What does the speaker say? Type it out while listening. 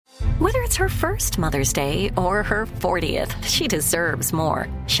Whether it's her first Mother's Day or her 40th, she deserves more.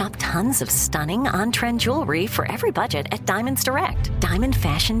 Shop tons of stunning on-trend jewelry for every budget at Diamonds Direct. Diamond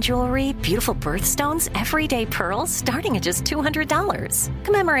fashion jewelry, beautiful birthstones, everyday pearls starting at just $200.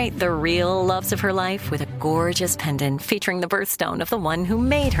 Commemorate the real loves of her life with a gorgeous pendant featuring the birthstone of the one who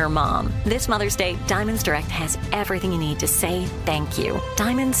made her mom. This Mother's Day, Diamonds Direct has everything you need to say thank you.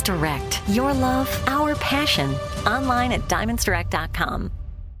 Diamonds Direct. Your love, our passion. Online at diamondsdirect.com.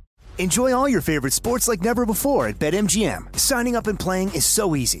 Enjoy all your favorite sports like never before at BetMGM. Signing up and playing is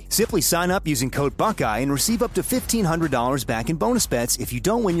so easy. Simply sign up using code Buckeye and receive up to $1,500 back in bonus bets if you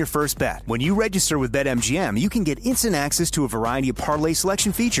don't win your first bet. When you register with BetMGM, you can get instant access to a variety of parlay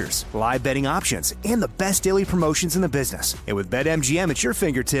selection features, live betting options, and the best daily promotions in the business. And with BetMGM at your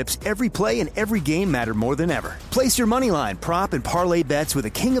fingertips, every play and every game matter more than ever. Place your moneyline, prop, and parlay bets with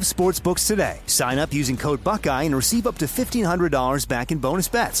the king of sportsbooks today. Sign up using code Buckeye and receive up to $1,500 back in bonus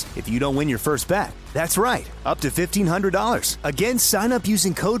bets if you don't win your first bet. That's right, up to $1,500. Again, sign up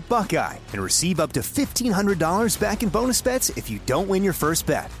using code Buckeye and receive up to $1,500 back in bonus bets if you don't win your first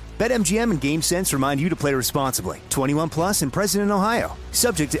bet. BetMGM and GameSense remind you to play responsibly. 21 plus and present in Ohio.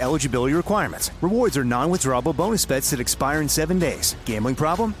 Subject to eligibility requirements. Rewards are non-withdrawable bonus bets that expire in 7 days. Gambling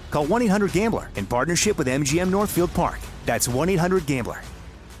problem? Call 1-800-GAMBLER in partnership with MGM Northfield Park. That's 1-800-GAMBLER.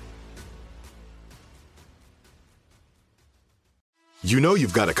 You know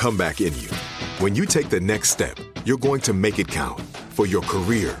you've got a comeback in you. When you take the next step, you're going to make it count. For your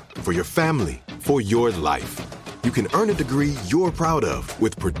career, for your family, for your life. You can earn a degree you're proud of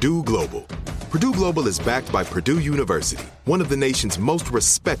with Purdue Global. Purdue Global is backed by Purdue University, one of the nation's most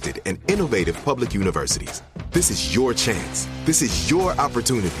respected and innovative public universities. This is your chance. This is your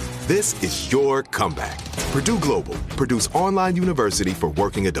opportunity. This is your comeback. Purdue Global, Purdue's online university for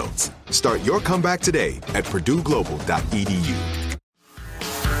working adults. Start your comeback today at purdueglobal.edu.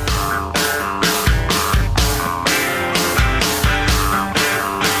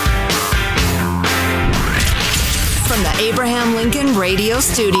 From the Abraham Lincoln Radio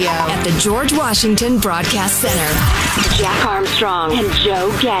Studio at the George Washington Broadcast Center, Jack Armstrong and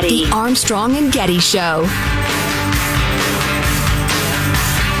Joe Getty. The Armstrong and Getty Show.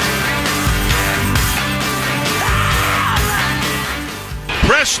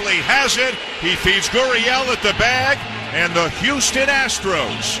 Presley has it. He feeds Gurriel at the bag, and the Houston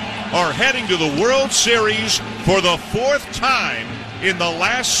Astros are heading to the World Series for the fourth time in the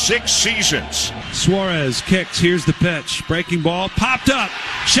last 6 seasons. Suarez kicks. Here's the pitch. Breaking ball. Popped up.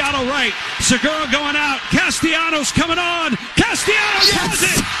 Shallow right. Segura going out. Castellanos coming on. Castellanos has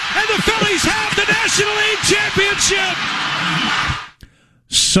it. And the Phillies have the National League championship.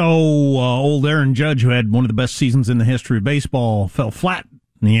 So, old Aaron Judge, who had one of the best seasons in the history of baseball, fell flat,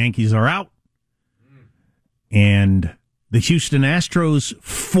 and the Yankees are out. And the Houston Astros,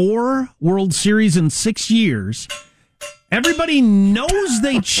 4 World Series in 6 years. Everybody knows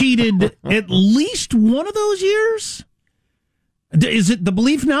they cheated at least one of those years. Is it the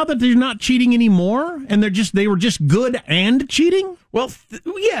belief now that they're not cheating anymore, and they were just good and cheating? Well,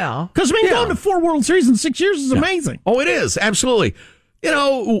 yeah. Because going to 4 World Series in 6 years is amazing. Oh, it is, absolutely. You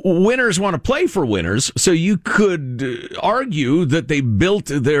know, winners want to play for winners, so you could argue that they built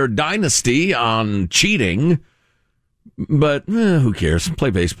their dynasty on cheating. But who cares? Play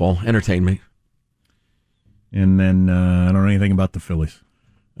baseball, entertain me. And then I don't know anything about the Phillies.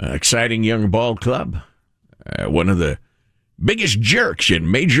 Exciting young ball club. One of the biggest jerks in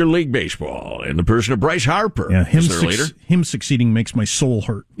Major League Baseball, in the person of Bryce Harper. Yeah, him succeeding makes my soul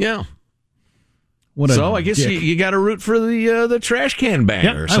hurt. Yeah. So I guess you got to root for the trash can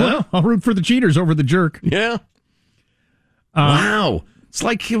bangers. Yeah, I will. I'll root for the cheaters over the jerk. Yeah. Wow. It's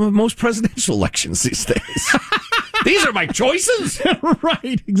like most presidential elections these days. These are my choices.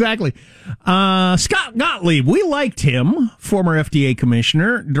 Right, exactly. Scott Gottlieb, we liked him, former FDA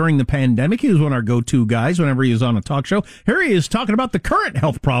commissioner, during the pandemic. He was one of our go-to guys whenever he was on a talk show. Here he is talking about the current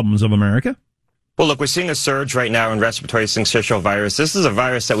health problems of America. Well, look, we're seeing a surge right now in respiratory syncytial virus. This is a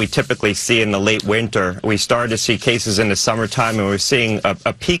virus that we typically see in the late winter. We started to see cases in the summertime, and we're seeing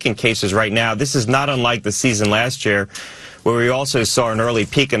a peak in cases right now. This is not unlike the season last year, where we also saw an early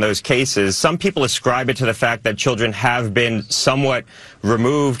peak in those cases. Some people ascribe it to the fact that children have been somewhat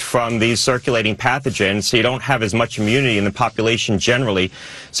removed from these circulating pathogens, so you don't have as much immunity in the population generally.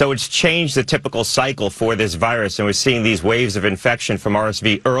 So it's changed the typical cycle for this virus, and we're seeing these waves of infection from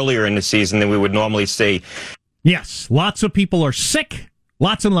RSV earlier in the season than we would normally see. Yes, lots of people are sick.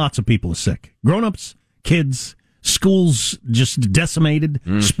 Lots and lots of people are sick. Grown-ups, kids, schools just decimated,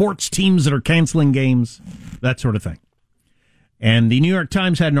 sports teams that are canceling games, that sort of thing. And the New York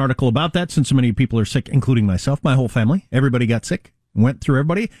Times had an article about that, since so many people are sick, including myself, my whole family. Everybody got sick. Went through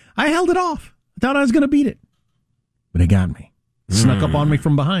everybody. I held it off. I thought I was going to beat it. But it got me. Snuck up on me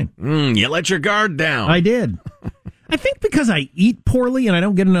from behind. You let your guard down. I did. I think because I eat poorly and I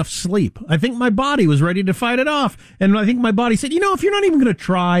don't get enough sleep. I think my body was ready to fight it off. And I think my body said, if you're not even going to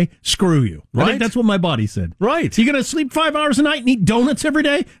try, screw you. Right. I think that's what my body said. Right. You're going to sleep 5 hours a night and eat donuts every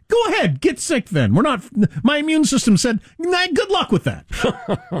day? Go ahead. Get sick then. My immune system said, nah, good luck with that.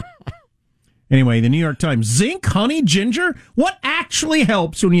 Anyway, the New York Times. Zinc, honey, ginger. What actually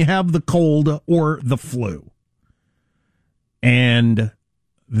helps when you have the cold or the flu? And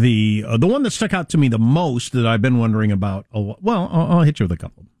the one that stuck out to me the most that I've been wondering about, I'll hit you with a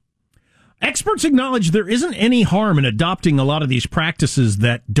couple. Experts acknowledge there isn't any harm in adopting a lot of these practices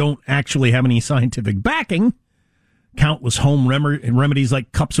that don't actually have any scientific backing. Countless home remedies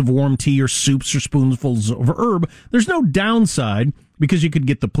like cups of warm tea or soups or spoonfuls of herb. There's no downside because you could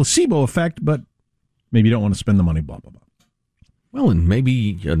get the placebo effect, but maybe you don't want to spend the money, blah, blah, blah. Well, and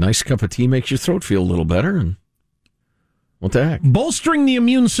maybe a nice cup of tea makes your throat feel a little better, and what the heck? Bolstering the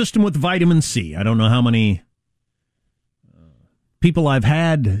immune system with vitamin C. I don't know how many people I've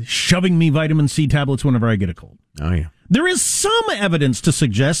had shoving me vitamin C tablets whenever I get a cold. Oh, yeah. There is some evidence to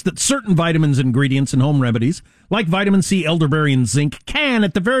suggest that certain vitamins, ingredients, and home remedies, like vitamin C, elderberry, and zinc, can,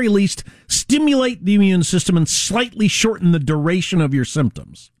 at the very least, stimulate the immune system and slightly shorten the duration of your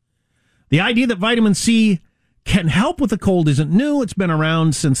symptoms. The idea that vitamin C can help with a cold isn't new. It's been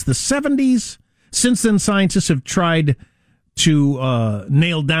around since the 70s. Since then, scientists have tried to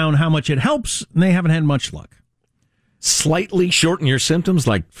nail down how much it helps, and they haven't had much luck. Slightly shorten your symptoms,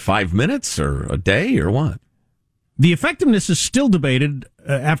 like 5 minutes or a day or what? The effectiveness is still debated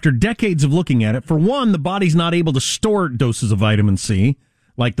after decades of looking at it. For one, the body's not able to store doses of vitamin C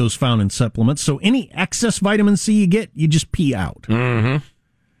like those found in supplements, so any excess vitamin C you get, you just pee out. Mm-hmm.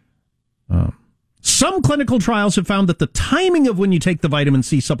 Some clinical trials have found that the timing of when you take the vitamin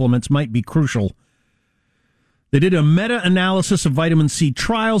C supplements might be crucial. They did a meta-analysis of vitamin C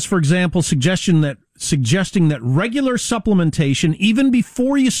trials, for example, suggesting that regular supplementation, even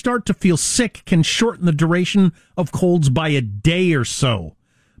before you start to feel sick, can shorten the duration of colds by a day or so.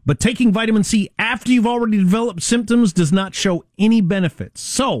 But taking vitamin C after you've already developed symptoms does not show any benefits.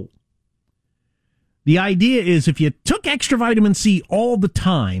 So, the idea is if you took extra vitamin C all the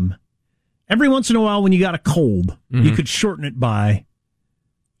time, every once in a while when you got a cold, you could shorten it by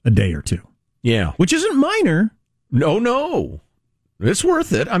a day or two. Yeah. Which isn't minor. No. It's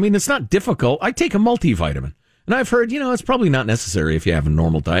worth it. I mean, it's not difficult. I take a multivitamin, and I've heard, it's probably not necessary if you have a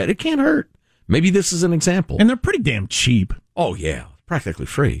normal diet. It can't hurt. Maybe this is an example. And they're pretty damn cheap. Oh, yeah. Practically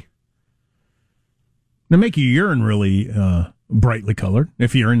free. They make your urine really brightly colored,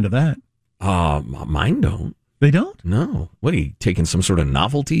 if you're into that. Mine don't. They don't? No. What, are you taking some sort of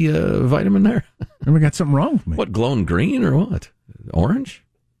novelty vitamin there? Maybe got something wrong with me. What, glowing green or what? Orange?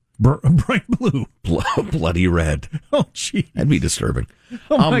 Bright blue. Bloody red. Oh, gee. That'd be disturbing.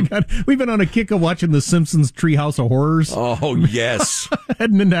 Oh, my God. We've been on a kick of watching The Simpsons Treehouse of Horrors. Oh, yes.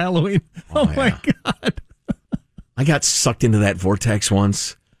 Heading into Halloween. Oh, my God. I got sucked into that vortex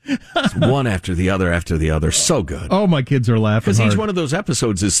once. It's one after the other. So good. Oh, my kids are laughing. Because each one of those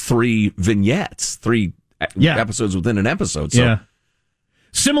episodes is 3 vignettes, 3 episodes within an episode. So. Yeah.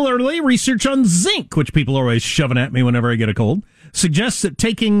 Similarly, research on zinc, which people are always shoving at me whenever I get a cold, suggests that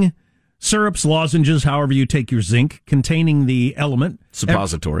taking syrups, lozenges, however you take your zinc, containing the element,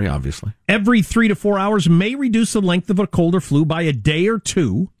 suppository, obviously, every 3 to 4 hours may reduce the length of a cold or flu by a day or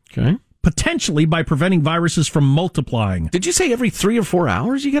two. Okay. Potentially by preventing viruses from multiplying. Did you say every 3 or 4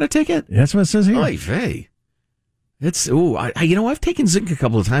 hours you got to take it? That's what it says here. Oy vey. I've taken zinc a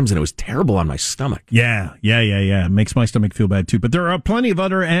couple of times and it was terrible on my stomach. Yeah. It makes my stomach feel bad too. But there are plenty of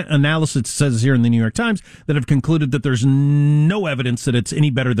other analysis, it says here in the New York Times, that have concluded that there's no evidence that it's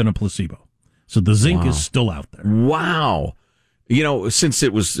any better than a placebo. So the zinc is still out there. Wow. Since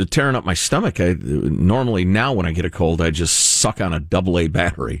it was tearing up my stomach, normally now when I get a cold, I just suck on a AA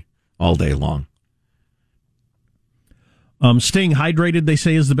battery all day long. Staying hydrated, they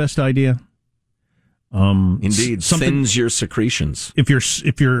say, is the best idea. Indeed, thins your secretions. If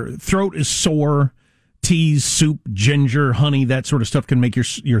your throat is sore, teas, soup, ginger, honey, that sort of stuff can make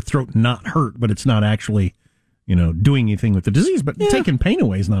your throat not hurt, but it's not actually, doing anything with the disease. But taking pain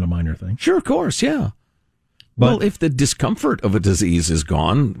away is not a minor thing. Sure, of course, yeah. But, well, if the discomfort of a disease is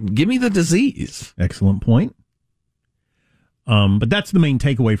gone, give me the disease. Excellent point. But that's the main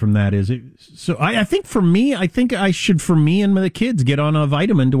takeaway from that is, I think for me and the kids get on a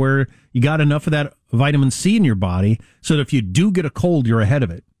vitamin to where you got enough of that vitamin C in your body so that if you do get a cold, you're ahead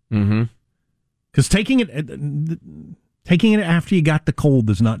of it. Mm-hmm. Because taking it after you got the cold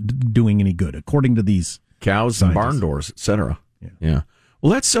is not doing any good, according to these cows scientists. And barn doors, etc. Yeah.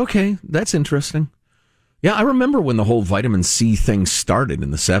 Well, that's okay. That's interesting. Yeah, I remember when the whole vitamin C thing started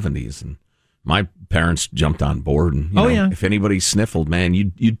in the 70s, and my parents jumped on board. And, if anybody sniffled, man,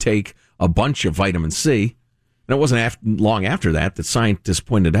 you'd take a bunch of vitamin C. And it wasn't long after that scientists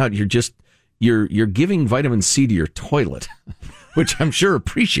pointed out you're giving vitamin C to your toilet, which I'm sure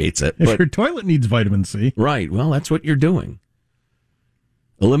appreciates it. If your toilet needs vitamin C. Right. Well, that's what you're doing.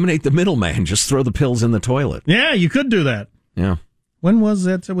 Eliminate the middleman. Just throw the pills in the toilet. Yeah, you could do that. Yeah. When was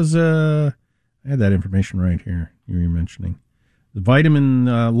that? It was, I had that information right here you were mentioning. The vitamin,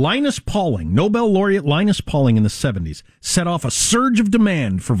 Linus Pauling, Nobel laureate Linus Pauling in the 70s, set off a surge of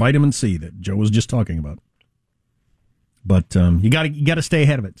demand for vitamin C that Joe was just talking about. But you got to stay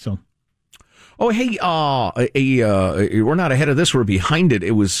ahead of it. So, hey, we're not ahead of this. We're behind it.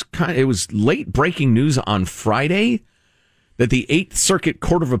 It was late breaking news on Friday that the 8th Circuit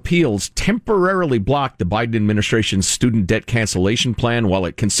Court of Appeals temporarily blocked the Biden administration's student debt cancellation plan while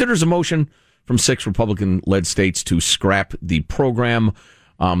it considers a motion from 6 Republican-led states to scrap the program.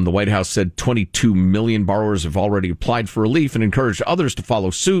 The White House said 22 million borrowers have already applied for relief and encouraged others to follow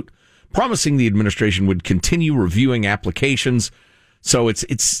suit, promising the administration would continue reviewing applications. So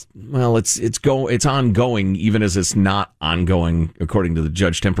it's ongoing, even as it's not ongoing, according to the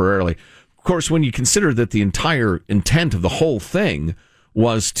judge, temporarily. Of course, when you consider that the entire intent of the whole thing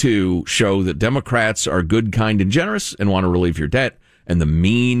was to show that Democrats are good, kind, and generous and want to relieve your debt, and the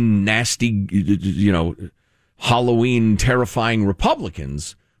mean, nasty, Halloween terrifying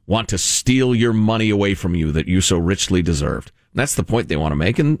Republicans want to steal your money away from you that you so richly deserved. That's the point they want to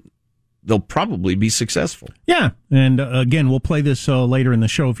make, and they'll probably be successful. Yeah, and again, we'll play this later in the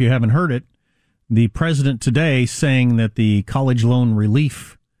show if you haven't heard it. The president today saying that the college loan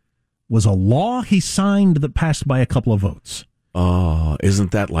relief was a law he signed that passed by a couple of votes.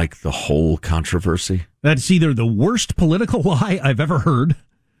 Isn't that like the whole controversy? That's either the worst political lie I've ever heard,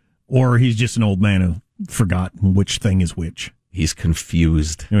 or he's just an old man who forgot which thing is which. He's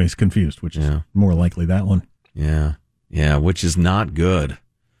confused. He's confused, which is more likely that one. Yeah, which is not good.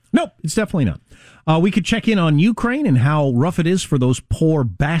 Nope, it's definitely not. We could check in on Ukraine and how rough it is for those poor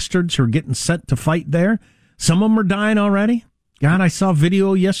bastards who are getting sent to fight there. Some of them are dying already. God, I saw a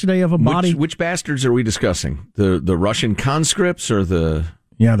video yesterday of a body. Which bastards are we discussing? The Russian conscripts or the...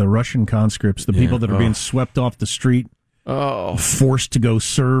 Yeah, the Russian conscripts, the people that are being swept off the street, forced to go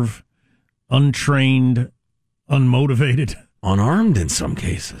serve, untrained, unmotivated. Unarmed in some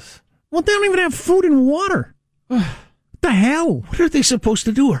cases. Well, they don't even have food and water. What the hell? What are they supposed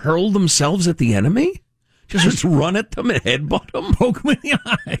to do? Hurl themselves at the enemy? Just run at them and headbutt them? Poke them in the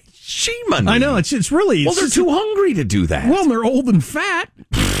eye. Shemani. I know, it's really... Well, they're too hungry to do that. Well, they're old and fat.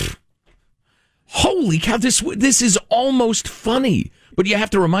 Holy cow, this is almost funny. But you have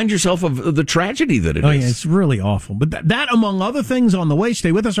to remind yourself of the tragedy that it is. Yeah, it's really awful. But that, among other things, on the way.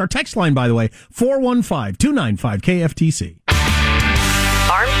 Stay with us. Our text line, by the way, 415-295-KFTC.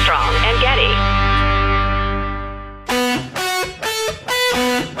 Armstrong and Getty.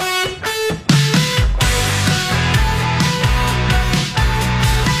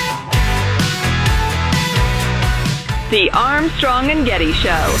 The Armstrong and Getty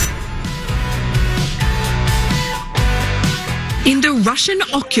Show. In the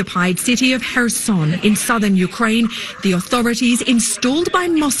Russian-occupied city of Kherson in southern Ukraine, the authorities installed by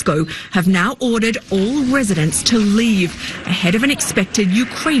Moscow have now ordered all residents to leave ahead of an expected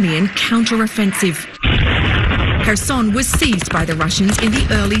Ukrainian counteroffensive. Kherson was seized by the Russians in the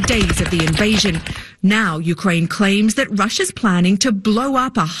early days of the invasion. Now Ukraine claims that Russia's planning to blow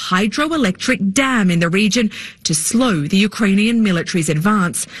up a hydroelectric dam in the region to slow the Ukrainian military's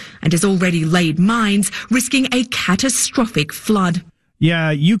advance and has already laid mines, risking a catastrophic flood.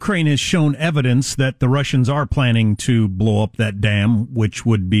 Yeah, Ukraine has shown evidence that the Russians are planning to blow up that dam, which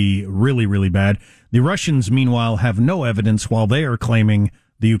would be really, really bad. The Russians, meanwhile, have no evidence while they are claiming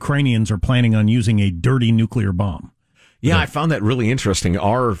the Ukrainians are planning on using a dirty nuclear bomb. Yeah, I found that really interesting.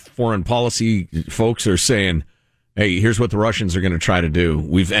 Our foreign policy folks are saying, hey, here's what the Russians are going to try to do.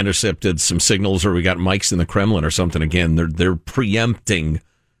 We've intercepted some signals, or we got mics in the Kremlin or something again. They're preempting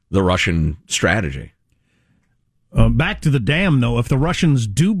the Russian strategy. Back to the dam, though. If the Russians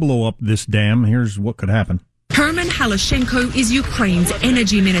do blow up this dam, here's what could happen. Herman Halushenko is Ukraine's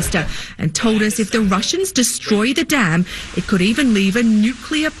energy minister and told us if the Russians destroy the dam, it could even leave a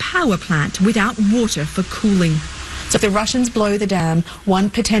nuclear power plant without water for cooling. So if the Russians blow the dam, one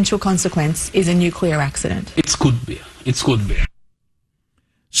potential consequence is a nuclear accident. It could be.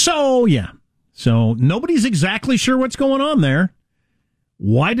 So, yeah. So nobody's exactly sure what's going on there.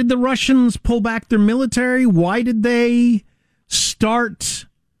 Why did the Russians pull back their military? Why did they start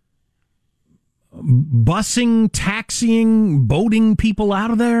busing, taxiing, boating people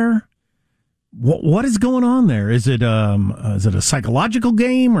out of there. What is going on there? Is it a psychological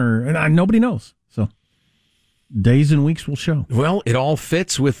game, or nobody knows? So days and weeks will show. Well, it all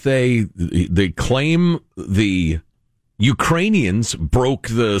fits with they claim the Ukrainians broke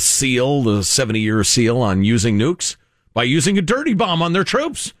the 70-year seal on using nukes by using a dirty bomb on their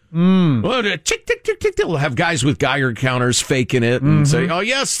troops. Well, tick, tick, tick, tick. They'll have guys with Geiger counters faking it and say, "Oh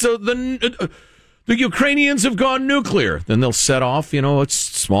yes, so the Ukrainians have gone nuclear." Then they'll set off, a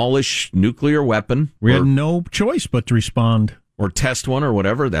smallish nuclear weapon. We had no choice but to respond or test one or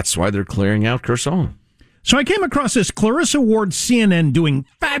whatever. That's why they're clearing out Kherson. So I came across this Clarissa Ward, CNN, doing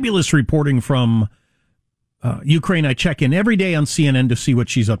fabulous reporting from Ukraine. I check in every day on CNN to see what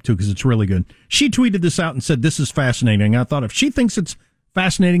she's up to because it's really good. She tweeted this out and said, "This is fascinating." I thought if she thinks it's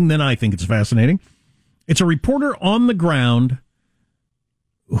fascinating, then I think it's fascinating. It's a reporter on the ground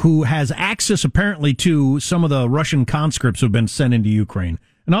who has access apparently to some of the Russian conscripts who've been sent into Ukraine.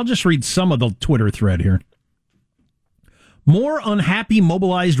 And I'll just read some of the Twitter thread here. More unhappy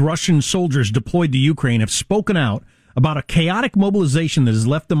mobilized Russian soldiers deployed to Ukraine have spoken out about a chaotic mobilization that has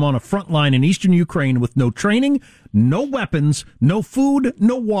left them on a front line in eastern Ukraine with no training, no weapons, no food,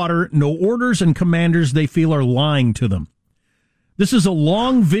 no water, no orders, and commanders they feel are lying to them. This is a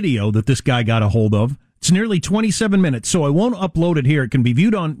long video that this guy got a hold of. It's nearly 27 minutes, so I won't upload it here. It can be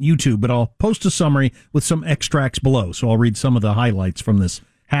viewed on YouTube, but I'll post a summary with some extracts below. So I'll read some of the highlights from this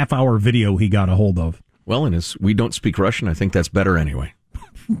half-hour video he got a hold of. Well, and as we don't speak Russian, I think that's better anyway.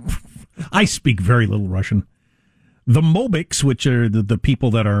 I speak very little Russian. The Mobiks, which are the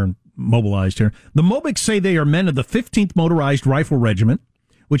people that are mobilized here, the Mobiks say they are men of the 15th Motorized Rifle Regiment,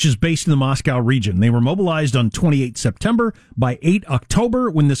 which is based in the Moscow region. They were mobilized on 28 September. By 8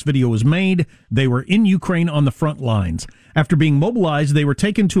 October, when this video was made, they were in Ukraine on the front lines. After being mobilized, they were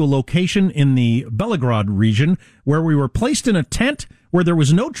taken to a location in the Belgorod region where we were placed in a tent where there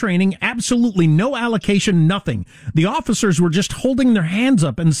was no training, absolutely no allocation, nothing. The officers were just holding their hands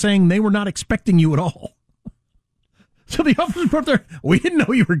up and saying they were not expecting you at all. So the officers were up there, "We didn't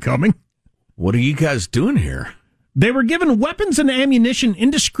know you were coming." What are you guys doing here? They were given weapons and ammunition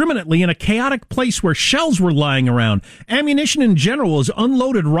indiscriminately in a chaotic place where shells were lying around. Ammunition in general was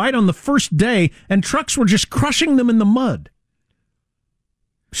unloaded right on the first day, and trucks were just crushing them in the mud.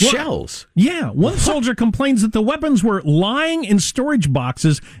 Shells? Yeah. One soldier complains that the weapons were lying in storage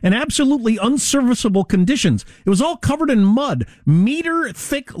boxes in absolutely unserviceable conditions. It was all covered in mud,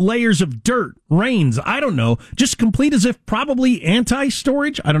 meter-thick layers of dirt, rains, I don't know, just complete as if probably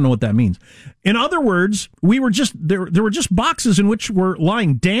anti-storage. I don't know what that means. In other words, there were just boxes in which were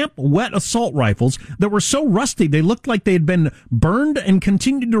lying damp, wet assault rifles that were so rusty they looked like they had been burned and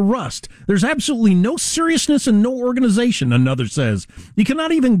continued to rust. There's absolutely no seriousness and no organization, another says. You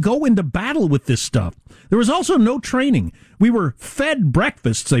cannot even go into battle with this stuff. There was also no training. We were fed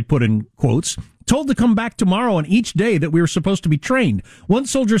breakfasts, they put in quotes, told to come back tomorrow on each day that we were supposed to be trained. One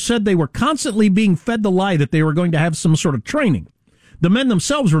soldier said they were constantly being fed the lie that they were going to have some sort of training. The men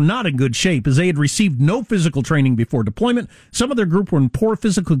themselves were not in good shape as they had received no physical training before deployment. Some of their group were in poor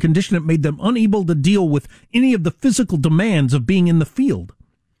physical condition that made them unable to deal with any of the physical demands of being in the field.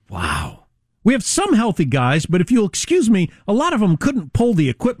 Wow. We have some healthy guys, but if you'll excuse me, a lot of them couldn't pull the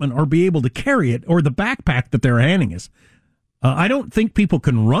equipment or be able to carry it or the backpack that they're handing us. I don't think people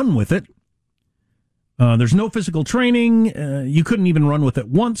can run with it. There's no physical training. You couldn't even run with it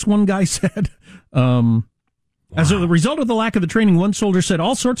once, one guy said. As a result of the lack of the training, one soldier said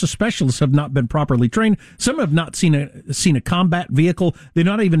all sorts of specialists have not been properly trained. Some have not seen a combat vehicle. They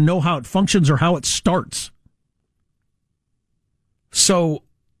don't even know how it functions or how it starts. So,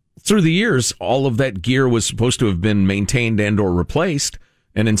 through the years, all of that gear was supposed to have been maintained and or replaced,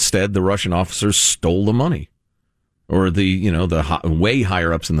 and instead the Russian officers stole the money. Or the way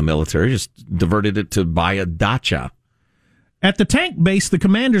higher ups in the military just diverted it to buy a dacha. At the tank base, the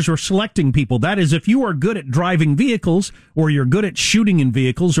commanders were selecting people. That is, if you are good at driving vehicles, or you're good at shooting in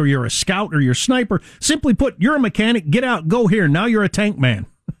vehicles, or you're a scout, or you're a sniper, simply put, you're a mechanic, get out, go here, now you're a tank man.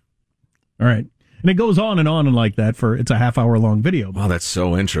 All right. And it goes on and like that it's a half-hour-long video. Wow, that's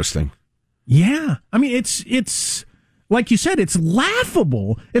so interesting. Yeah. I mean, it's like you said, it's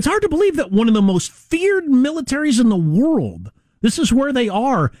laughable. It's hard to believe that one of the most feared militaries in the world, this is where they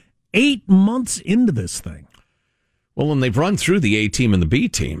are 8 months into this thing. Well, when they've run through the A team and the B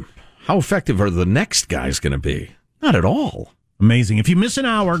team, how effective are the next guys going to be? Not at all. Amazing. If you miss an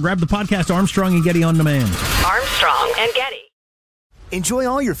hour, grab the podcast Armstrong and Getty On Demand. Armstrong and Getty. Enjoy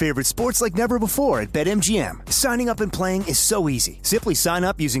all your favorite sports like never before at BetMGM. Signing up and playing is so easy. Simply sign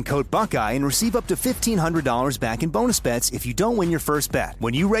up using code Buckeye and receive up to $1,500 back in bonus bets if you don't win your first bet.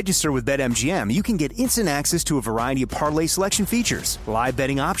 When you register with BetMGM, you can get instant access to a variety of parlay selection features, live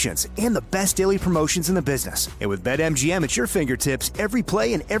betting options, and the best daily promotions in the business. And with BetMGM at your fingertips, every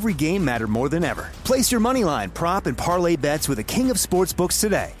play and every game matter more than ever. Place your moneyline, prop, and parlay bets with the king of sportsbooks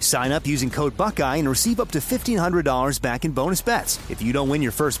today. Sign up using code Buckeye and receive up to $1,500 back in bonus bets if you don't win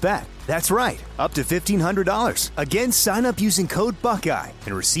your first bet. That's right, up to $1,500. Again, sign up using code Buckeye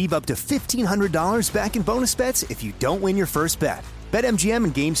and receive up to $1,500 back in bonus bets if you don't win your first bet. BetMGM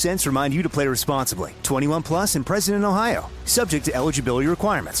and GameSense remind you to play responsibly. 21 plus and present in Ohio. Subject to eligibility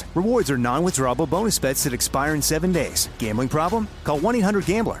requirements. Rewards are non-withdrawable bonus bets that expire in 7 days. Gambling problem? Call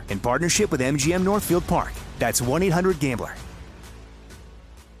 1-800-GAMBLER in partnership with MGM Northfield Park. That's 1-800-GAMBLER.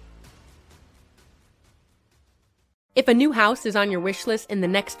 If a new house is on your wish list in the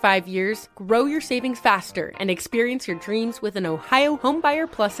next 5 years, grow your savings faster and experience your dreams with an Ohio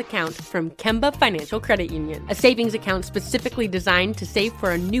Homebuyer Plus account from Kemba Financial Credit Union. A savings account specifically designed to save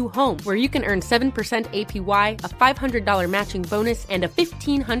for a new home where you can earn 7% APY, a $500 matching bonus, and a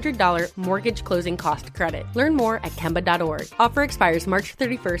 $1,500 mortgage closing cost credit. Learn more at Kemba.org. Offer expires March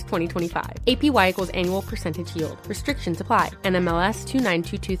 31st, 2025. APY equals annual percentage yield. Restrictions apply. NMLS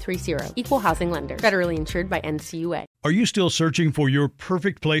 292230. Equal housing lender. Federally insured by NCUA. Are you still searching for your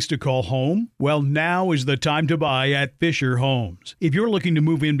perfect place to call home? Well, now is the time to buy at Fisher Homes. If you're looking to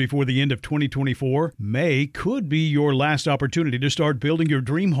move in before the end of 2024, May could be your last opportunity to start building your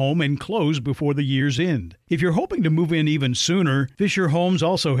dream home and close before the year's end. If you're hoping to move in even sooner, Fisher Homes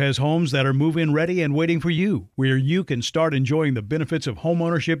also has homes that are move-in ready and waiting for you, where you can start enjoying the benefits of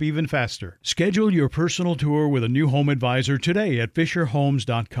homeownership even faster. Schedule your personal tour with a new home advisor today at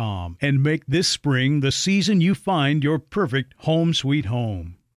FisherHomes.com and make this spring the season you find your perfect home sweet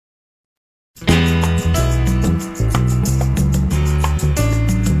home. The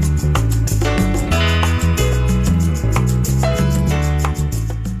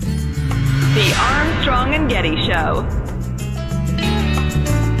Armstrong and Getty Show.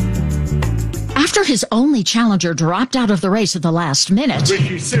 After his only challenger dropped out of the race at the last minute,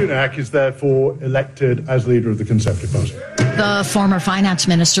 Rishi Sunak is therefore elected as leader of the Conservative Party. The former finance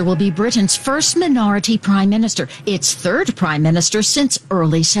minister will be Britain's first minority prime minister, its third prime minister since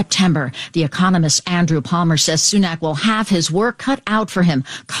early September. The economist Andrew Palmer says Sunak will have his work cut out for him,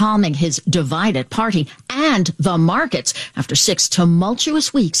 calming his divided party and the markets after 6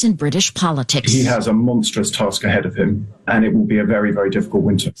 tumultuous weeks in British politics. He has a monstrous task ahead of him, and it will be a very, very difficult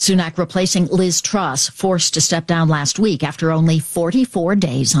winter. Sunak replacing Liz Truss, forced to step down last week after only 44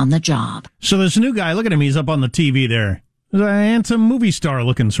 days on the job. So there's a new guy. Look at him. He's up on the TV there. He's a handsome movie star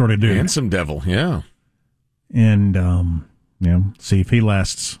looking sort of dude. Handsome devil, yeah. And, see if he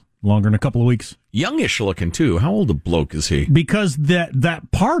lasts longer than a couple of weeks. Youngish looking, too. How old a bloke is he? Because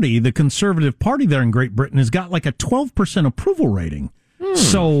that party, the Conservative Party there in Great Britain, has got like a 12% approval rating.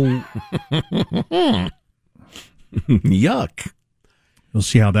 So... Yuck. We'll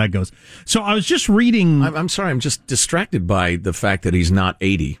see how that goes. So I was just reading... I'm sorry, I'm just distracted by the fact that he's not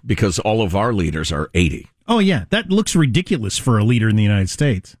 80, because all of our leaders are 80. Oh, yeah. That looks ridiculous for a leader in the United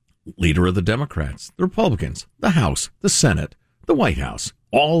States. Leader of the Democrats, the Republicans, the House, the Senate, the White House,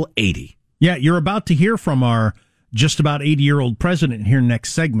 all 80. Yeah, you're about to hear from our just about 80-year-old president here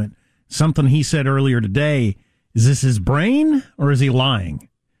next segment. Something he said earlier today. Is this his brain, or is he lying?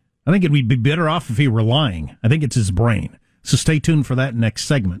 I think it would be better off if he were lying. I think it's his brain. So stay tuned for that next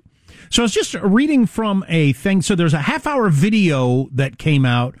segment. So I was just reading from a thing. So there's a half-hour video that came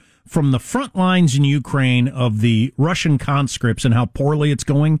out from the front lines in Ukraine of the Russian conscripts and how poorly it's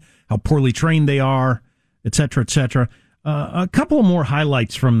going, how poorly trained they are, et cetera, et cetera. A couple of more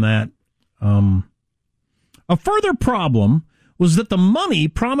highlights from that. A further problem was that the money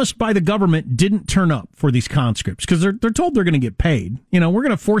promised by the government didn't turn up for these conscripts because they're told they're going to get paid. You know, we're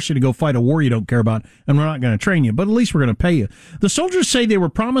going to force you to go fight a war you don't care about, and we're not going to train you, but at least we're going to pay you. The soldiers say they were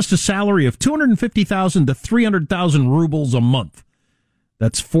promised a salary of 250,000 to 300,000 rubles a month.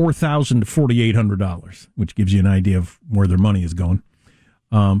 That's $4,000 to $4,800, which gives you an idea of where their money is going.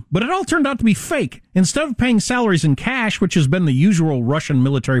 But it all turned out to be fake. Instead of paying salaries in cash, which has been the usual Russian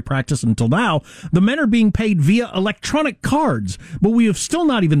military practice until now, the men are being paid via electronic cards. But we have still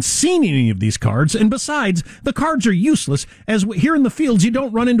not even seen any of these cards. And besides, the cards are useless, as here in the fields, you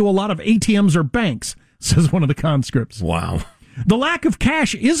don't run into a lot of ATMs or banks, says one of the conscripts. Wow. The lack of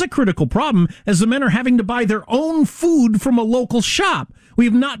cash is a critical problem, as the men are having to buy their own food from a local shop. We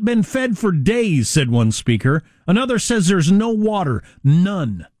have not been fed for days, said one speaker. Another says there's no water,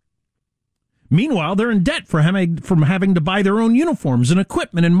 none. Meanwhile, they're in debt from having to buy their own uniforms and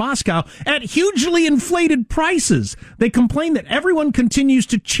equipment in Moscow at hugely inflated prices. They complain that everyone continues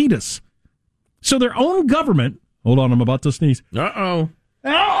to cheat us. So their own government... Hold on, I'm about to sneeze. Uh-oh.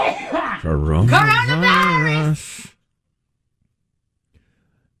 Coronavirus.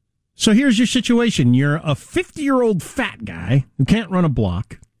 So here's your situation. You're a 50-year-old fat guy who can't run a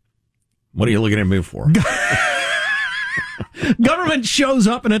block. What are you looking at me for? Government shows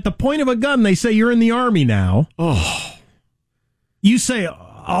up, and at the point of a gun, they say you're in the Army now. Oh. You say,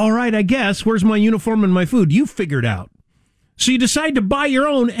 all right, I guess. Where's my uniform and my food? You figured out. So you decide to buy your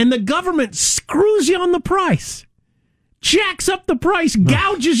own, and the government screws you on the price. Jacks up the price,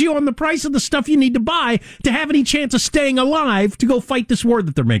 gouges you on the price of the stuff you need to buy to have any chance of staying alive to go fight this war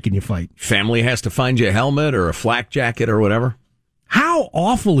that they're making you fight. Family has to find you a helmet or a flak jacket or whatever. How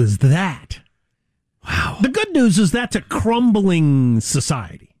awful is that? Wow. The good news is that's a crumbling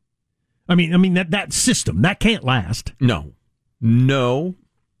society. I mean that system, that can't last. No.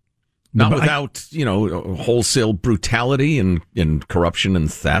 Not without, wholesale brutality and corruption and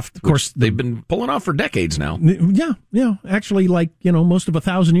theft. Of course, they've been pulling off for decades now. Yeah. Actually, most of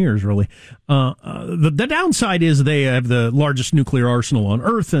 1,000 years, really. The downside is they have the largest nuclear arsenal on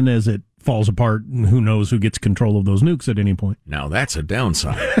Earth, and as it falls apart, who knows who gets control of those nukes at any point. Now, that's a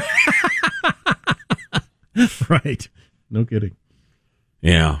downside. Right. No kidding.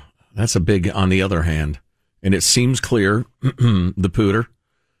 Yeah, that's a big on the other hand. And it seems clear the pooter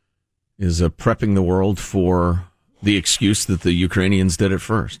is prepping the world for the excuse that the Ukrainians did it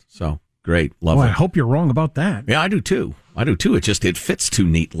first. So, great. Love it. I hope you're wrong about that. Yeah, I do too. It fits too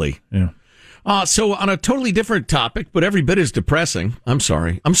neatly. Yeah. So, on a totally different topic, but every bit as depressing, I'm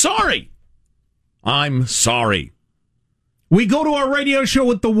sorry. We go to our radio show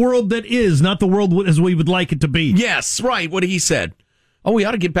with the world that is, not the world as we would like it to be. Yes, right, what he said. Oh, we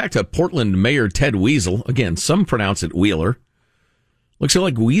ought to get back to Portland Mayor Ted Weasel. Again, some pronounce it Wheeler. Looks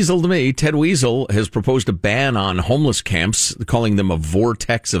like Weasel to me. Ted Weasel has proposed a ban on homeless camps, calling them a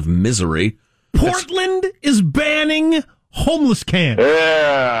vortex of misery. Portland is banning homeless camps.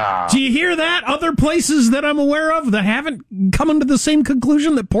 Yeah. Do you hear that? Other places that I'm aware of that haven't come to the same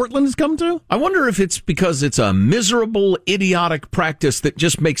conclusion that Portland has come to? I wonder if it's because it's a miserable, idiotic practice that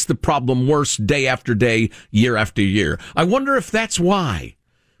just makes the problem worse day after day, year after year. I wonder if that's why.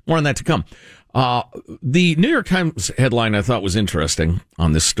 More on that to come. The New York Times headline I thought was interesting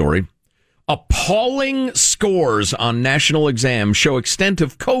on this story. Appalling scores on national exams show extent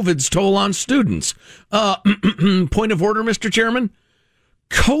of COVID's toll on students. Point of order, Mr. Chairman.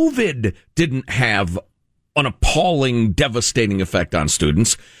 COVID didn't have an appalling, devastating effect on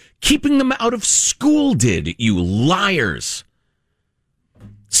students. Keeping them out of school did, you liars.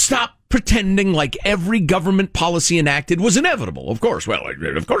 Stop pretending like every government policy enacted was inevitable. Of course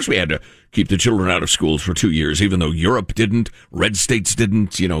we had to keep the children out of schools for 2 years, even though Europe didn't, red states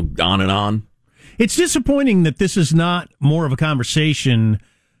didn't, on and on. It's disappointing that this is not more of a conversation.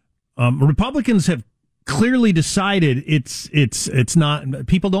 Republicans have clearly decided it's not.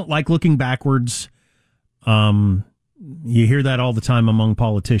 People don't like looking backwards. You hear that all the time among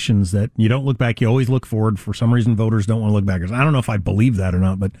politicians, that you don't look back, you always look forward. For some reason, voters don't want to look backwards. I don't know if I believe that or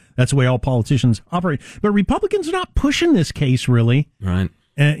not, but that's the way all politicians operate. But Republicans are not pushing this case, really. Right.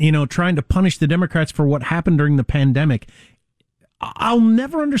 Trying to punish the Democrats for what happened during the pandemic. I'll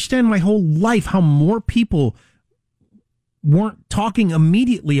never understand my whole life how more people weren't talking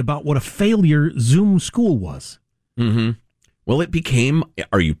immediately about what a failure Zoom school was. Mm-hmm. Well, it became,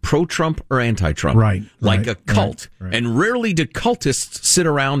 are you pro-Trump or anti-Trump? Right. Like a cult. Right. And rarely do cultists sit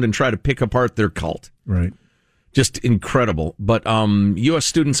around and try to pick apart their cult. Right. Just incredible. But U.S.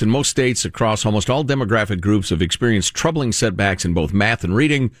 students in most states across almost all demographic groups have experienced troubling setbacks in both math and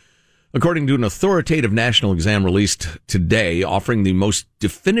reading, according to an authoritative national exam released today, offering the most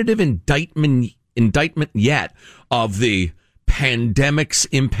definitive indictment yet of the pandemic's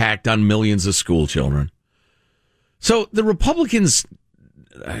impact on millions of school children. So the Republicans,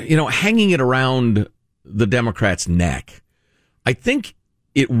 hanging it around the Democrats' neck, I think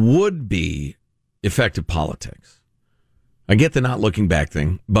it would be effective politics. I get the not looking back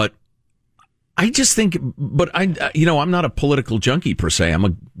thing, but I just think, I'm not a political junkie per se.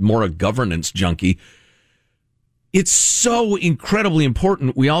 I'm more a governance junkie. It's so incredibly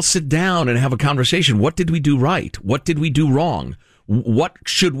important. We all sit down and have a conversation. What did we do right? What did we do wrong? What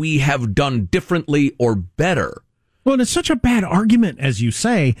should we have done differently or better? Well, and it's such a bad argument, as you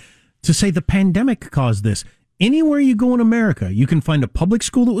say, to say the pandemic caused this. Anywhere you go in America, you can find a public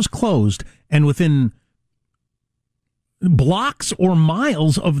school that was closed, and within blocks or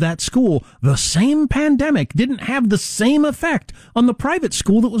miles of that school. The same pandemic didn't have the same effect on the private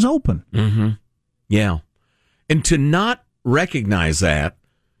school that was open. Mm-hmm. Yeah. And to not recognize that,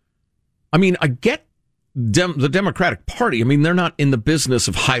 I mean, I get the Democratic Party. I mean, they're not in the business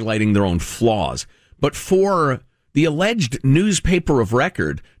of highlighting their own flaws. But for the alleged newspaper of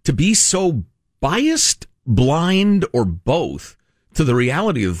record to be so biased, blind, or both to the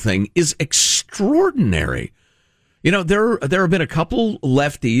reality of the thing is extraordinary. You know, there have been a couple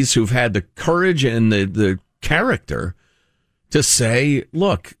lefties who've had the courage and the character to say,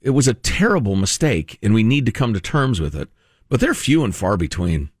 look, it was a terrible mistake and we need to come to terms with it. But they're few and far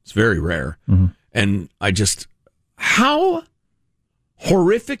between. It's very rare. Mm-hmm. And how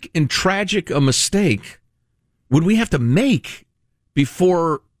horrific and tragic a mistake would we have to make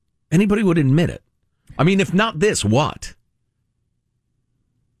before anybody would admit it? I mean, if not this, what?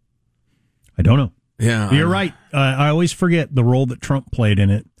 I don't know. Yeah, you're right. I always forget the role that Trump played in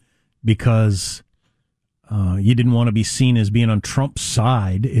it because you didn't want to be seen as being on Trump's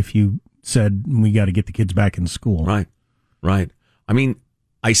side if you said we got to get the kids back in school. Right. I mean,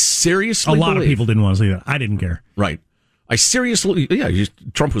 I seriously a lot of people didn't want to say that. I didn't care. Right.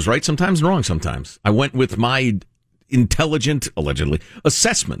 Trump was right sometimes and wrong sometimes. I went with my intelligent, allegedly,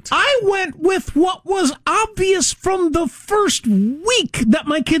 assessment. I went with what was obvious from the first week that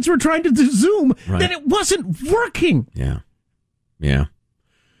my kids were trying to do Zoom, that it wasn't working. Yeah.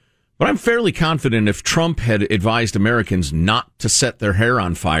 But I'm fairly confident if Trump had advised Americans not to set their hair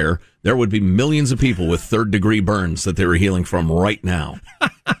on fire, there would be millions of people with third-degree burns that they were healing from right now.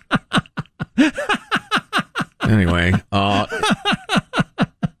 Anyway,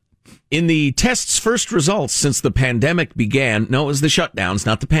 in the test's first results since the pandemic began, no, it was the shutdowns,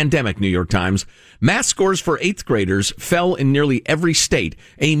 not the pandemic, New York Times, math scores for 8th graders fell in nearly every state.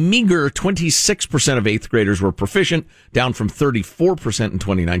 A meager 26% of 8th graders were proficient, down from 34% in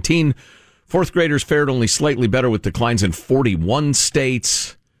 2019. 4th graders fared only slightly better with declines in 41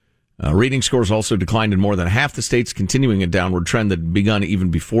 states. Reading scores also declined in more than half the states, continuing a downward trend that had begun even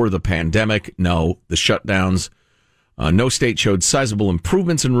before the pandemic. No, the shutdowns. No state showed sizable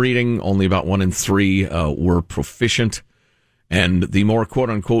improvements in reading. Only about 1 in 3 were proficient. And the more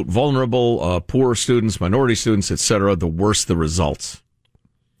quote-unquote vulnerable, poor students, minority students, etc., the worse the results.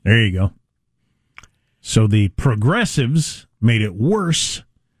 There you go. So the progressives made it worse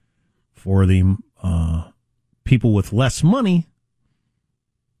for the people with less money,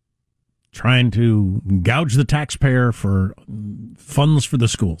 trying to gouge the taxpayer for funds for the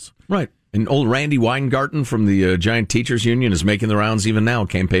schools. Right. And old Randy Weingarten from the Giant Teachers Union is making the rounds even now,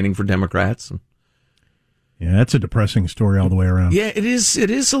 campaigning for Democrats. Yeah, that's a depressing story all the way around. Yeah, it is. It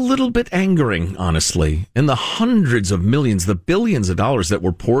is a little bit angering, honestly. And the hundreds of millions, the billions of dollars that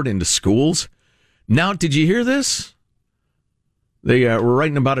were poured into schools. Now, did you hear this? They were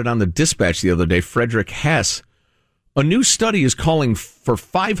writing about it on the Dispatch the other day. Frederick Hess. A new study is calling for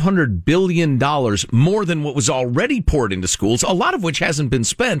 $500 billion more than what was already poured into schools, a lot of which hasn't been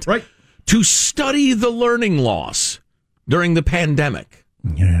spent, to study the learning loss during the pandemic.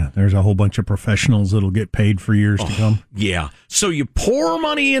 Yeah, there's a whole bunch of professionals that'll get paid for years to come. Yeah. So you pour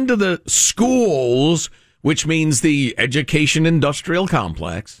money into the schools, which means the education industrial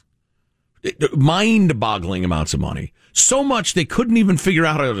complex, mind-boggling amounts of money. So much they couldn't even figure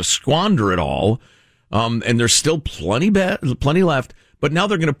out how to squander it all. And there's still plenty left, but now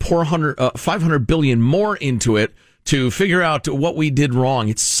they're going to pour $500 billion more into it to figure out what we did wrong.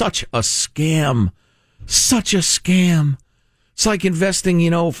 It's such a scam. Such a scam. It's like investing,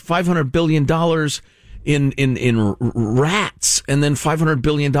 $500 billion in rats and then $500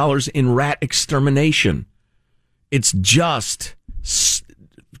 billion in rat extermination. It's just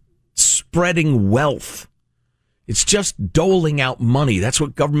spreading wealth. It's just doling out money. That's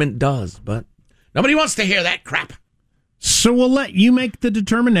what government does, but nobody wants to hear that crap. So we'll let you make the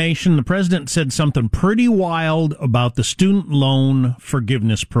determination. The president said something pretty wild about the student loan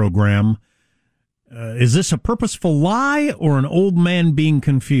forgiveness program. Is this a purposeful lie or an old man being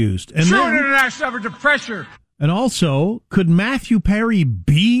confused? And True international effort to pressure. And also, could Matthew Perry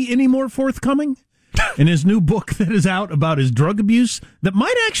be any more forthcoming in his new book that is out about his drug abuse that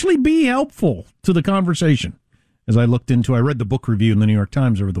might actually be helpful to the conversation? As I read the book review in the New York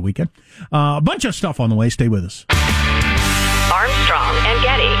Times over the weekend. A bunch of stuff on the way. Stay with us. Armstrong and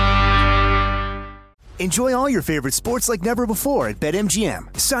Getty. Enjoy all your favorite sports like never before at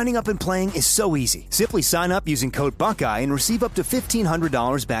BetMGM. Signing up and playing is so easy. Simply sign up using code Buckeye and receive up to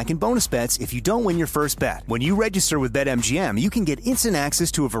 $1,500 back in bonus bets if you don't win your first bet. When you register with BetMGM, you can get instant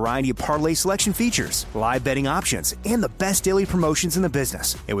access to a variety of parlay selection features, live betting options, and the best daily promotions in the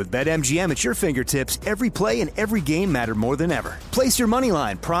business. And with BetMGM at your fingertips, every play and every game matter more than ever. Place your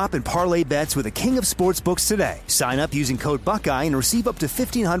moneyline, prop, and parlay bets with the king of sportsbooks today. Sign up using code Buckeye and receive up to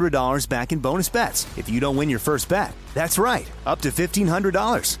 $1,500 back in bonus bets if you don't win your first bet. That's right, up to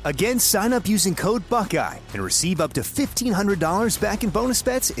 $1,500. Again, sign up using code Buckeye and receive up to $1,500 back in bonus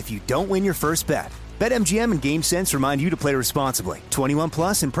bets if you don't win your first bet. BetMGM and GameSense remind you to play responsibly. 21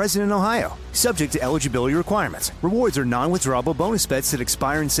 plus and present in Ohio. Subject to eligibility requirements. Rewards are non-withdrawable bonus bets that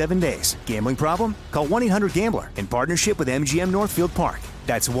expire in 7 days. Gambling problem? Call 1-800-GAMBLER in partnership with MGM Northfield Park.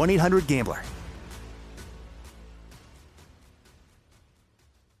 That's 1-800-GAMBLER.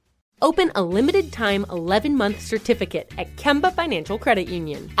 Open a limited-time 11-month certificate at Kemba Financial Credit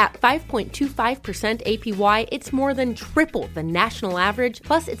Union. At 5.25% APY, it's more than triple the national average,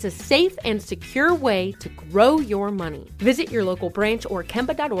 plus it's a safe and secure way to grow your money. Visit your local branch or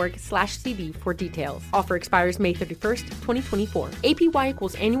kemba.org/cb for details. Offer expires May 31st, 2024. APY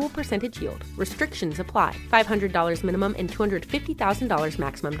equals annual percentage yield. Restrictions apply. $500 minimum and $250,000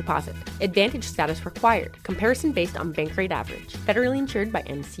 maximum deposit. Advantage status required. Comparison based on bank rate average. Federally insured by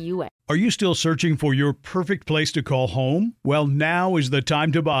NCUA. Are you still searching for your perfect place to call home? Well, now is the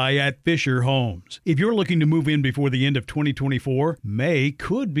time to buy at Fisher Homes. If you're looking to move in before the end of 2024, May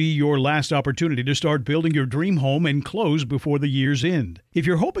could be your last opportunity to start building your dream home and close before the year's end. If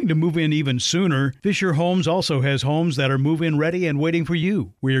you're hoping to move in even sooner, Fisher Homes also has homes that are move-in ready and waiting for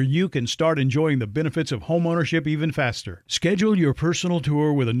you, where you can start enjoying the benefits of homeownership even faster. Schedule your personal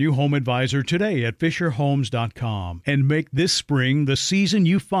tour with a new home advisor today at FisherHomes.com and make this spring the season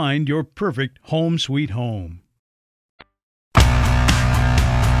you find your perfect home sweet home.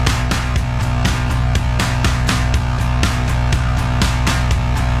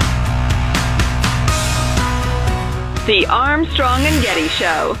 The Armstrong and Getty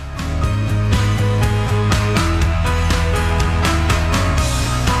Show.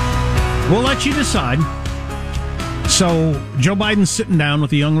 We'll let you decide. So Joe Biden's sitting down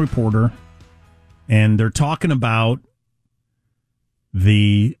with a young reporter, and they're talking about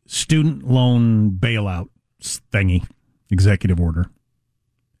the student loan bailout thingy, executive order.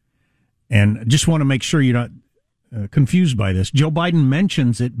 And I just want to make sure you're not confused by this. Joe Biden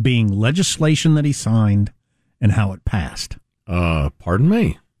mentions it being legislation that he signed and how it passed. Pardon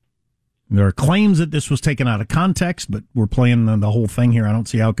me? There are claims that this was taken out of context, but we're playing the whole thing here. I don't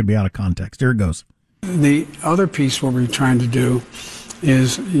see how it could be out of context. Here it goes. The other piece, what we're trying to do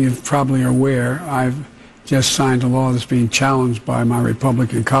is, you probably are aware, I've just signed a law that's being challenged by my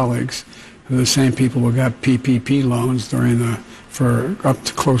Republican colleagues, who are the same people who got PPP loans for up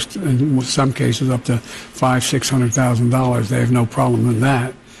to close to, in some cases, up to $500,000-$600,000. They have no problem with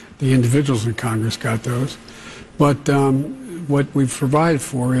that. The individuals in Congress got those. But what we've provided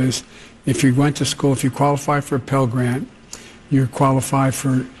for is, if you went to school, if you qualify for a Pell Grant, you qualify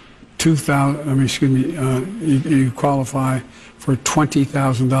for you qualify for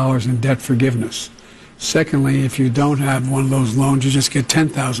 $20,000 in debt forgiveness. Secondly, if you don't have one of those loans, you just get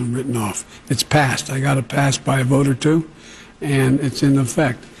 $10,000 written off. It's passed. I got it passed by a vote or two, and it's in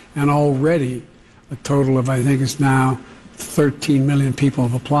effect. And already a total of, I think it's now 13 million people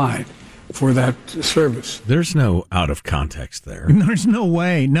have applied for that service. There's no out of context there. There's no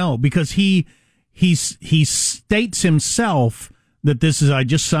way, no, because he states himself that this is, I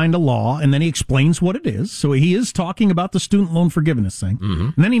just signed a law, and then he explains what it is. So he is talking about the student loan forgiveness thing. Mm-hmm.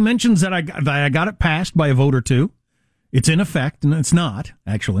 And then he mentions that I got it passed by a vote or two. It's in effect, and it's not,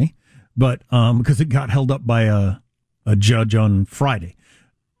 actually, but because it got held up by a judge on Friday.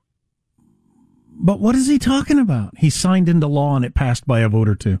 But what is he talking about? He signed into law and it passed by a vote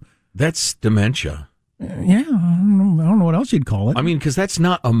or two. That's dementia. Yeah, I don't know what else you'd call it. I mean, because that's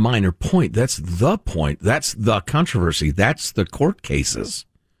not a minor point. That's the point. That's the controversy. That's the court cases.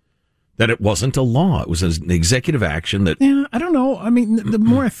 That it wasn't a law. It was an executive action that... Yeah, I don't know. I mean, the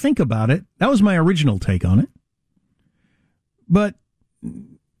more I think about it, that was my original take on it. But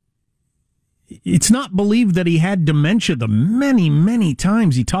it's not believed that he had dementia the many, many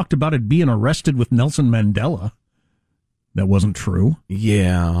times he talked about it being arrested with Nelson Mandela. That wasn't true.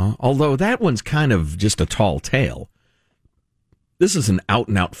 Yeah, although that one's kind of just a tall tale. This is an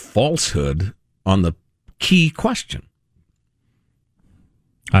out-and-out falsehood on the key question.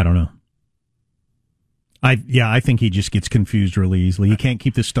 I don't know. I think he just gets confused really easily. He can't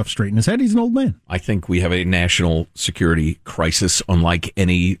keep this stuff straight in his head. He's an old man. I think we have a national security crisis unlike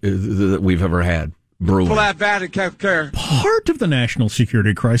any that we've ever had. brewing. For that bad and kept care. Part of the national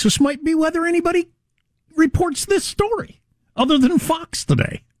security crisis might be whether anybody reports this story other than Fox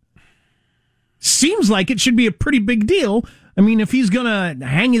today. Seems like it should be a pretty big deal. I mean, if he's going to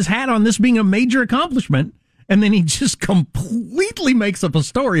hang his hat on this being a major accomplishment, and then he just completely makes up a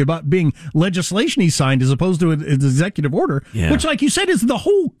story about being legislation he signed as opposed to an executive order, which, like you said, is the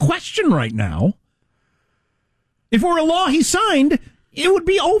whole question right now. If it were a law he signed, it would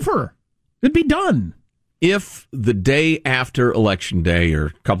be over. It'd be done. If the day after Election Day or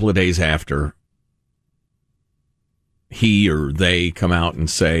a couple of days after, he or they come out and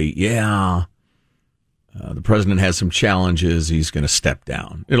say, the president has some challenges, he's going to step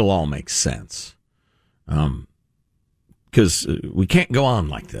down, it'll all make sense. Because we can't go on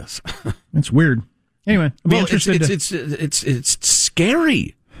like this. It's weird. Anyway, I'll be interested. It's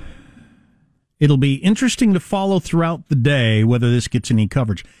scary. It'll be interesting to follow throughout the day whether this gets any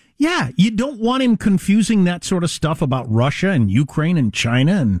coverage. Yeah, you don't want him confusing that sort of stuff about Russia and Ukraine and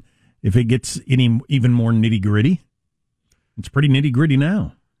China, and if it gets even more nitty-gritty. It's pretty nitty-gritty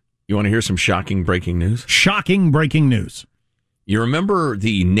now. You want to hear some shocking breaking news? Shocking breaking news. You remember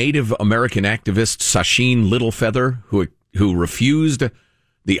the Native American activist Sacheen Littlefeather, who refused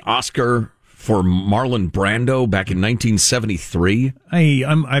the Oscar for Marlon Brando back in 1973?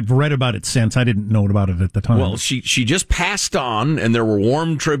 I've read about it since. I didn't know about it at the time. Well, she just passed on, and there were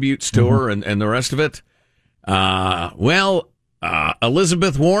warm tributes to her and the rest of it.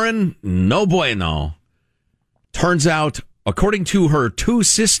 Elizabeth Warren, no bueno. Turns out, according to her two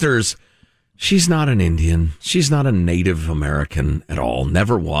sisters, she's not an Indian. She's not a Native American at all.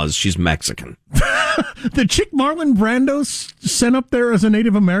 Never was. She's Mexican. The chick Marlon Brando sent up there as a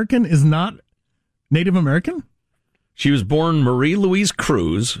Native American is not Native American? She was born Marie Louise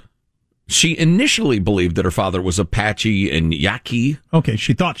Cruz. She initially believed that her father was Apache and Yaqui. Okay,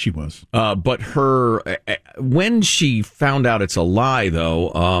 she thought she was. But when she found out it's a lie,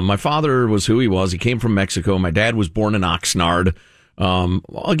 though, my father was who he was. He came from Mexico. My dad was born in Oxnard.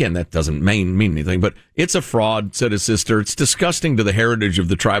 Again, that doesn't mean anything, but it's a fraud, said his sister. It's disgusting to the heritage of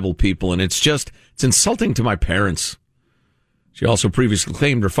the tribal people, and it's insulting to my parents. She also previously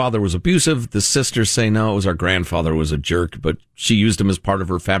claimed her father was abusive. The sisters say no, it was our grandfather was a jerk, but she used him as part of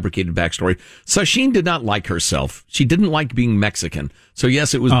her fabricated backstory. Sacheen did not like herself. She didn't like being Mexican. So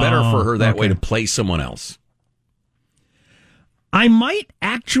yes, it was better for her that way to play someone else. I might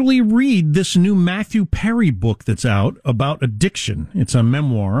actually read this new Matthew Perry book that's out about addiction. It's a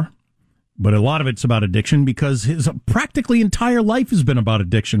memoir, but a lot of it's about addiction because his practically entire life has been about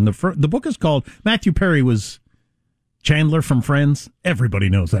addiction. The book is called, Matthew Perry was Chandler from Friends. Everybody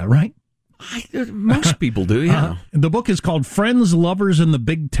knows that, right? Most people do, yeah. The book is called Friends, Lovers, and the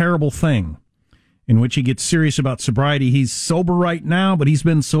Big Terrible Thing, in which he gets serious about sobriety. He's sober right now, but he's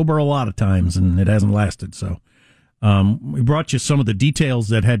been sober a lot of times, and it hasn't lasted. So we brought you some of the details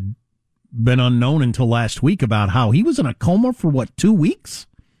that had been unknown until last week about how he was in a coma for, 2 weeks?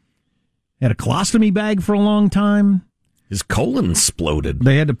 Had a colostomy bag for a long time. His colon exploded.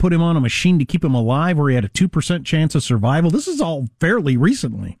 They had to put him on a machine to keep him alive where he had a 2% chance of survival. This is all fairly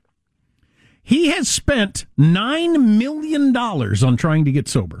recently. He has spent $9 million on trying to get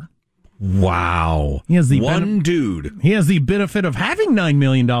sober. Wow. He has the dude. He has the benefit of having $9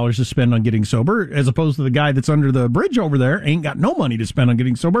 million to spend on getting sober, as opposed to the guy that's under the bridge over there, ain't got no money to spend on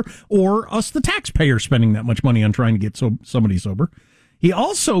getting sober, or us, the taxpayer, spending that much money on trying to get somebody sober. He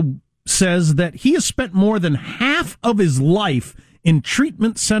also says that he has spent more than half of his life in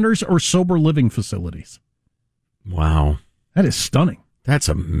treatment centers or sober living facilities. Wow. That is stunning. That's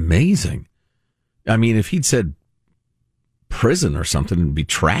amazing. I mean, if he'd said prison or something, it'd be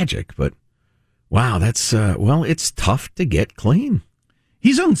tragic, but wow, that's, it's tough to get clean.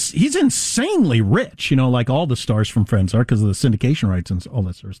 He's insanely rich, like all the stars from Friends are, because of the syndication rights and all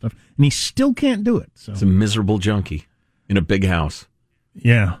that sort of stuff, and he still can't do it. So. It's a miserable junkie in a big house.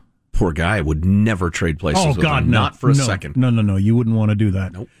 Yeah. Poor guy would never trade places with him. No. Not for a second. No. You wouldn't want to do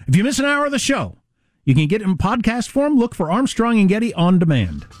that. Nope. If you miss an hour of the show, you can get it in podcast form. Look for Armstrong and Getty on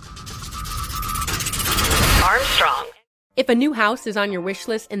demand. Armstrong. If a new house is on your wish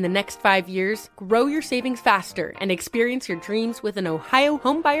list in the next 5 years, grow your savings faster and experience your dreams with an Ohio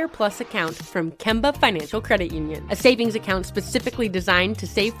Homebuyer Plus account from Kemba Financial Credit Union. A savings account specifically designed to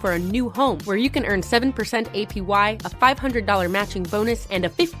save for a new home, where you can earn 7% APY, a $500 matching bonus, and a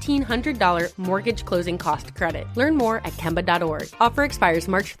 $1,500 mortgage closing cost credit. Learn more at Kemba.org. Offer expires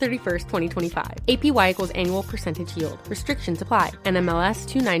March 31st, 2025. APY equals annual percentage yield. Restrictions apply. NMLS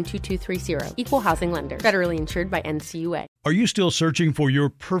 292230. Equal housing lender. Federally insured by NCUA. Are you still searching for your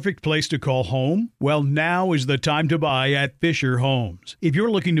perfect place to call home? Well, now is the time to buy at Fisher Homes. If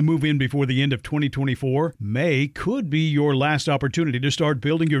you're looking to move in before the end of 2024, May could be your last opportunity to start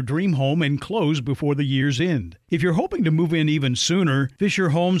building your dream home and close before the year's end. If you're hoping to move in even sooner,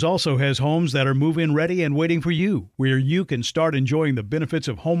 Fisher Homes also has homes that are move-in ready and waiting for you, where you can start enjoying the benefits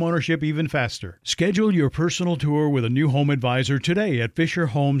of homeownership even faster. Schedule your personal tour with a new home advisor today at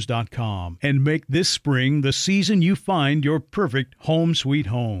FisherHomes.com and make this spring the season you find your perfect home sweet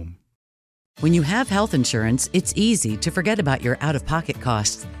home. When you have health insurance, it's easy to forget about your out-of-pocket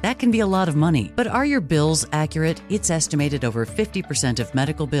costs. That can be a lot of money. But are your bills accurate? It's estimated over 50% of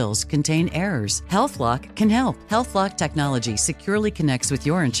medical bills contain errors. HealthLock can help. HealthLock technology securely connects with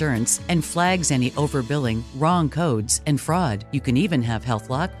your insurance and flags any overbilling, wrong codes, and fraud. You can even have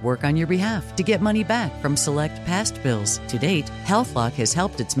HealthLock work on your behalf to get money back from select past bills. To date, HealthLock has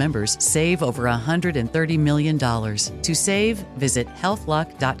helped its members save over $130 million. To save, visit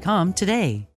healthlock.com today.